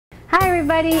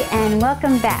everybody, and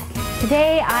welcome back.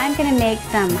 Today I'm gonna make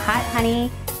some hot honey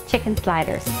chicken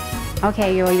sliders.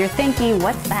 Okay, you're thinking,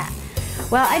 what's that?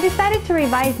 Well, I decided to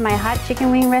revise my hot chicken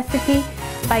wing recipe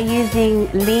by using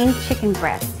lean chicken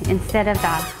breast instead of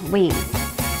the wings.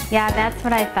 Yeah, that's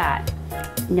what I thought.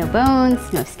 No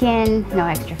bones, no skin, no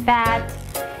extra fat,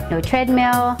 no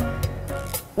treadmill.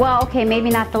 Well, okay, maybe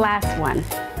not the last one.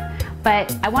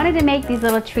 But I wanted to make these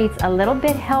little treats a little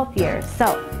bit healthier.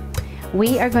 So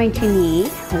we are going to need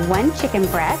 1 chicken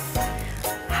breast,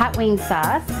 hot wing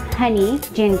sauce, honey,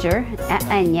 ginger,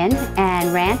 onion,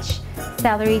 and ranch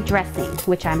celery dressing,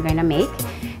 which I'm going to make.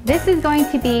 This is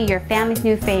going to be your family's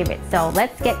new favorite, so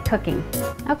let's get cooking.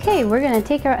 Okay, we're going to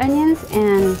take our onions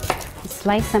and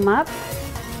slice them up.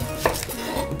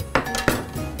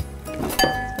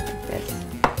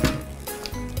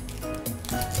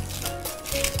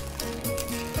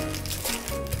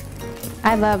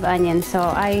 I love onions, so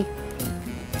I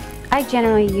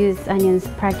generally use onions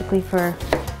practically for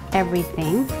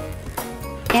everything.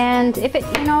 And if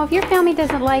your family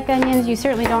doesn't like onions, you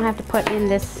certainly don't have to put in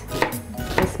this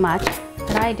much,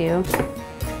 but I do.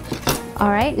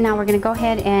 All right, now we're gonna go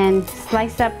ahead and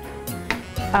slice up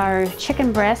our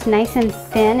chicken breast nice and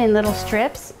thin in little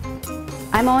strips.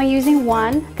 I'm only using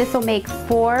 1. This will make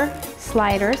 4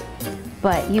 sliders,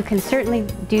 but you can certainly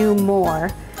do more.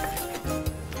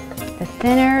 The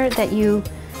thinner that you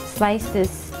slice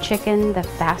this chicken, the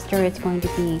faster it's going to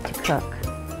be to cook.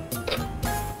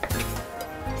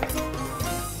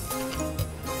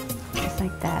 Just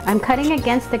like that. I'm cutting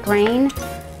against the grain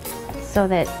so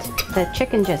that the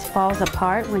chicken just falls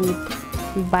apart when you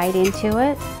bite into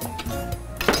it.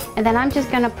 And then I'm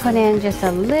just going to put in just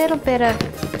a little bit of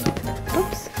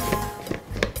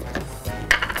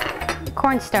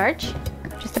cornstarch,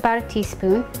 just about a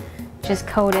teaspoon. Just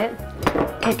coat it.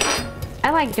 I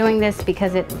like doing this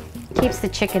because it keeps the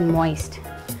chicken moist.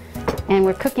 And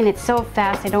we're cooking it so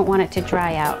fast, I don't want it to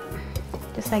dry out.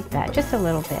 Just like that, just a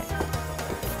little bit.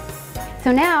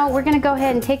 So now we're gonna go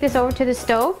ahead and take this over to the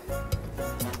stove.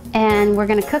 And we're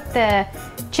gonna cook the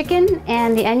chicken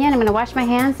and the onion. I'm gonna wash my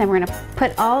hands and we're gonna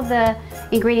put all the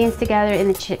ingredients together in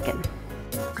the chicken.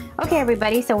 Okay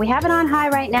everybody, so we have it on high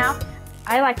right now.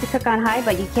 I like to cook on high,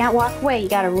 but you can't walk away. You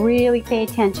gotta really pay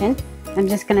attention. I'm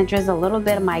just gonna drizzle a little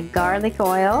bit of my garlic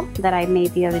oil that I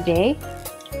made the other day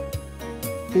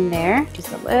in there,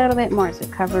 just a little bit more so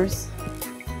it covers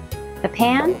the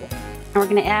pan. And we're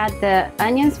gonna add the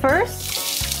onions first.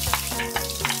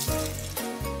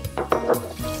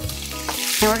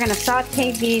 And we're gonna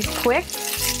saute these quick.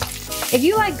 If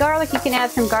you like garlic, you can add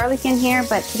some garlic in here,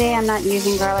 but today I'm not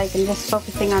using garlic. I'm just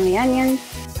focusing on the onions.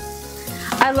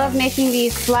 I love making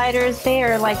these sliders. They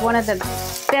are like one of the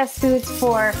best foods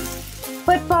for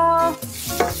football,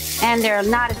 and they're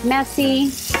not as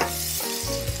messy.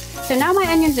 So now my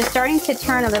onions are starting to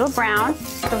turn a little brown.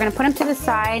 So we're gonna put them to the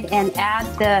side and add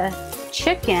the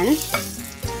chicken.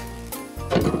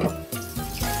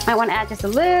 I want to add just a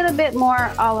little bit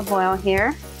more olive oil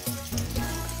here.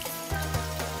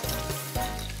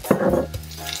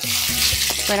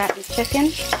 Spread out the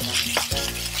chicken.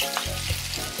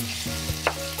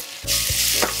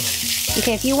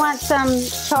 Okay, if you want some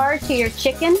char to your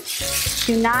chicken,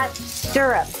 do not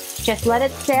stir them. Just let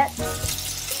it sit.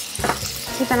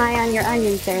 Keep an eye on your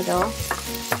onions there though.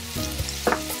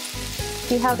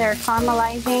 See how they're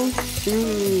caramelizing?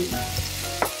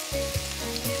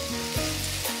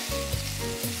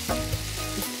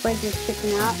 Spread your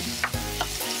chicken out.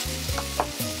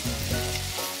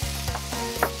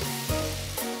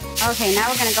 Okay, now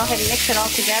we're going to go ahead and mix it all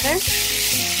together.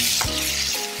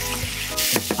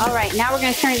 All right, now we're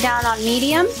going to turn it down on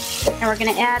medium, and we're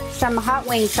going to add some hot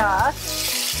wing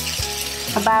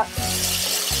sauce, about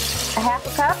a half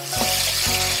a cup,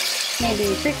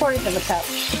 maybe 3/4 of a cup.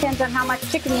 Depends on how much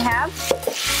chicken you have.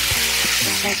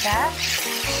 Like that.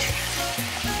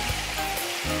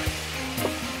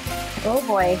 Oh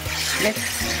boy.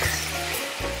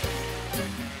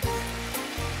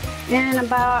 And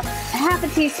about half a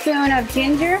teaspoon of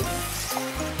ginger.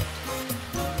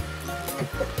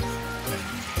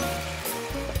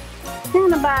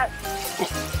 And about,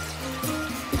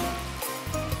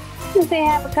 let's say,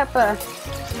 half a cup of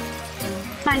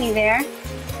honey there.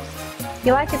 If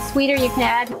you like it sweeter, you can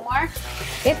add more.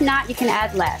 If not, you can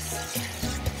add less.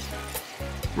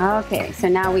 Okay, so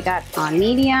now we got on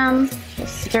medium.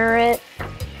 Just stir it.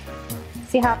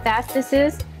 See how fast this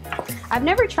is? I've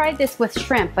never tried this with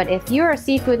shrimp, but if you're a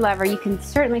seafood lover, you can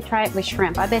certainly try it with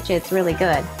shrimp. I bet you it's really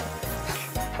good.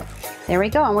 There we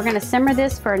go, and we're gonna simmer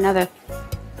this for another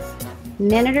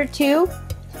minute or two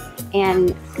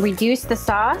and reduce the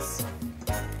sauce.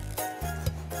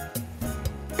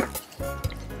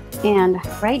 And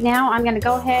right now I'm gonna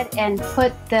go ahead and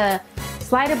put the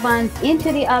slider buns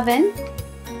into the oven.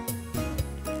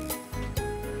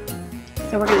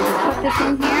 So we're gonna just put this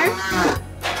in here.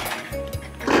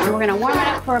 And we're gonna warm it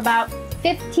up for about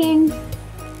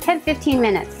 10-15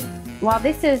 minutes. While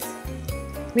this is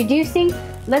reducing,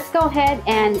 let's go ahead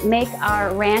and make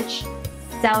our ranch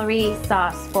celery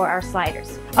sauce for our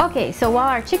sliders. Okay, so while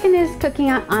our chicken is cooking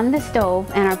on the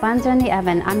stove and our buns are in the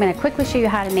oven, I'm gonna quickly show you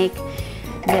how to make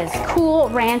this cool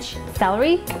ranch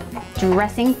celery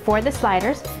dressing for the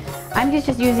sliders. I'm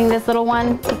just using this little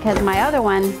one because my other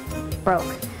one broke.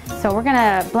 So we're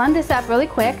gonna blend this up really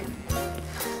quick.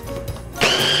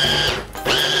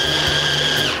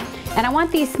 And I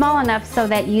want these small enough so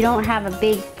that you don't have a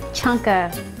big chunk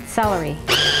of celery.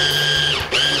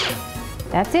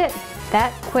 That's it,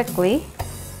 that quickly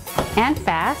and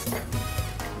fast.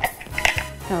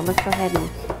 So let's go ahead and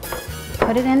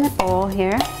put it in the bowl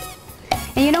here.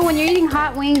 And you know, when you're eating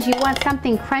hot wings, you want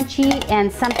something crunchy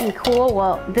and something cool.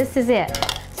 Well, this is it.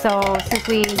 So since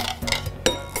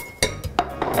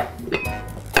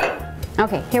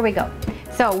okay, here we go.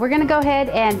 So we're gonna go ahead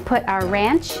and put our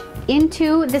ranch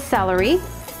into the celery.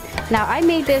 Now I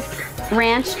made this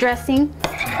ranch dressing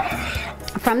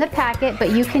from the packet,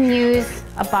 but you can use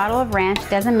a bottle of ranch,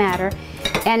 doesn't matter.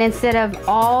 And instead of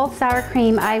all sour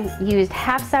cream, I used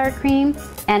half sour cream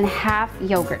and half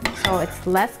yogurt. So it's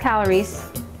less calories.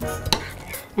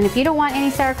 And if you don't want any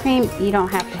sour cream, you don't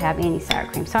have to have any sour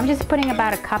cream. So I'm just putting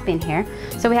about a cup in here.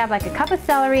 So we have like a cup of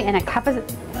celery and a cup of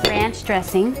ranch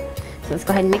dressing. So let's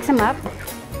go ahead and mix them up.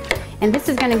 And this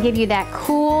is gonna give you that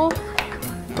cool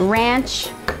ranch,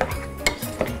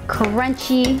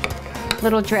 crunchy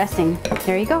little dressing.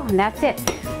 There you go, and that's it.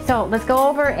 So let's go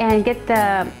over and get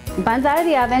the buns out of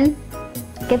the oven,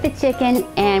 get the chicken,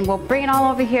 and we'll bring it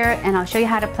all over here and I'll show you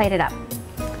how to plate it up.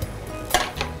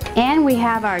 And we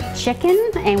have our chicken,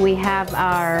 and we have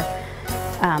our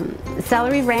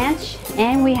celery ranch,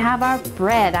 and we have our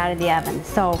bread out of the oven.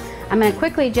 So I'm gonna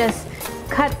quickly just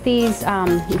cut these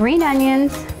green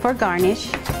onions for garnish.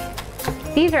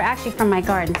 These are actually from my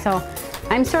garden, so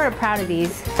I'm sort of proud of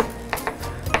these.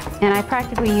 And I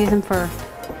practically use them for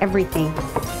everything.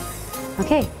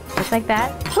 Okay, just like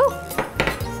that. Woo!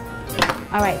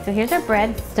 All right, so here's our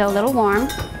bread, still a little warm.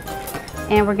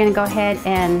 And we're gonna go ahead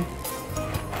and,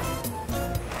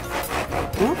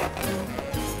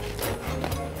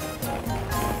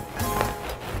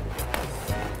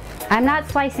 I'm not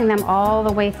slicing them all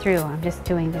the way through. I'm just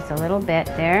doing just a little bit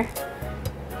there.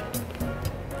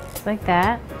 Just like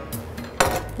that.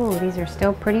 Ooh, these are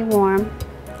still pretty warm.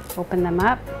 Open them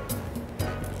up.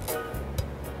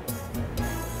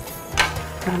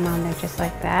 Put them on there just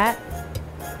like that.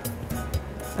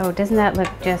 Oh, doesn't that look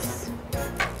just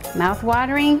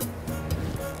mouth-watering?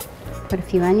 Put a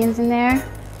few onions in there.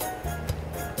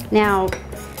 Now,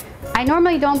 I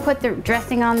normally don't put the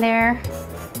dressing on there.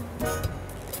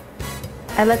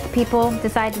 I let the people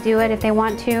decide to do it if they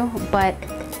want to, but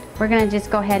we're gonna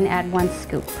just go ahead and add 1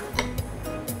 scoop.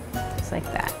 Just like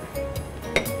that.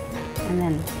 And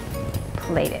then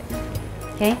plate it,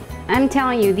 okay? I'm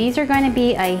telling you, these are going to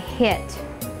be a hit.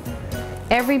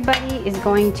 Everybody is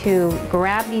going to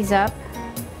grab these up.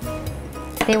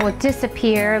 They will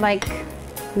disappear like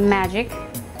magic.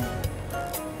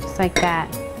 Just like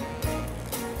that.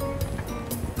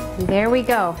 And there we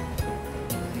go.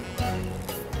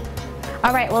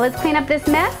 All right, well, let's clean up this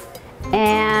mess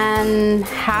and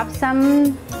have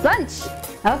some lunch.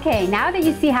 Okay, now that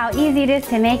you see how easy it is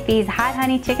to make these hot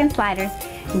honey chicken sliders,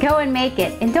 go and make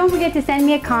it. And don't forget to send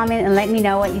me a comment and let me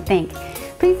know what you think.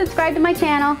 Please subscribe to my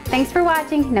channel. Thanks for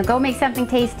watching. Now go make something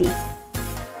tasty.